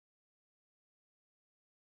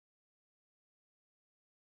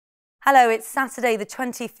Hello, it's Saturday the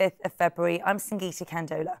 25th of February. I'm Sangeeta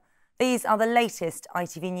Kandola. These are the latest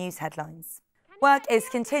ITV News headlines. Work is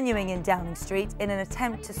continuing in Downing Street in an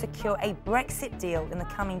attempt to secure a Brexit deal in the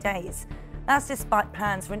coming days. That's despite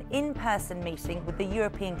plans for an in-person meeting with the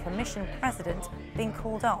European Commission President being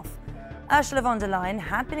called off. Ursula von der Leyen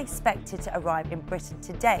had been expected to arrive in Britain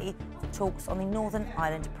today for talks on the Northern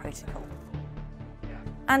Ireland Protocol.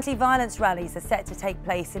 Anti-violence rallies are set to take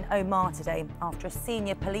place in Omagh today after a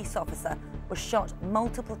senior police officer was shot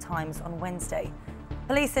multiple times on Wednesday.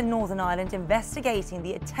 Police in Northern Ireland investigating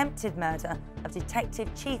the attempted murder of Detective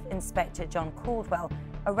Chief Inspector John Caldwell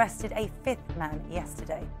arrested a fifth man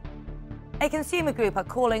yesterday. A consumer group are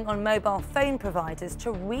calling on mobile phone providers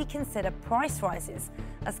to reconsider price rises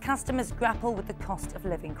as customers grapple with the cost of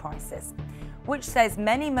living crisis, which says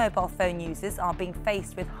many mobile phone users are being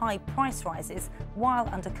faced with high price rises while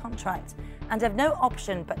under contract and have no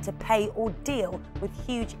option but to pay or deal with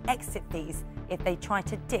huge exit fees if they try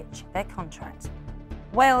to ditch their contract.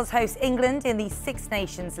 Wales hosts England in the Six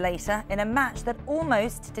Nations later in a match that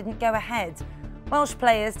almost didn't go ahead. Welsh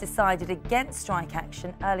players decided against strike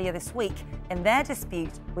action earlier this week in their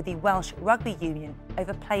dispute with the Welsh Rugby Union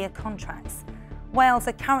over player contracts. Wales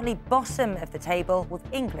are currently bottom of the table, with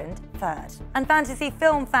England third. And fantasy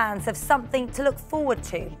film fans have something to look forward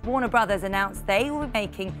to. Warner Brothers announced they will be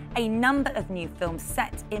making a number of new films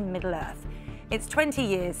set in Middle-earth. It's 20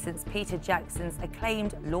 years since Peter Jackson's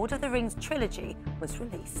acclaimed Lord of the Rings trilogy was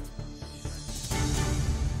released.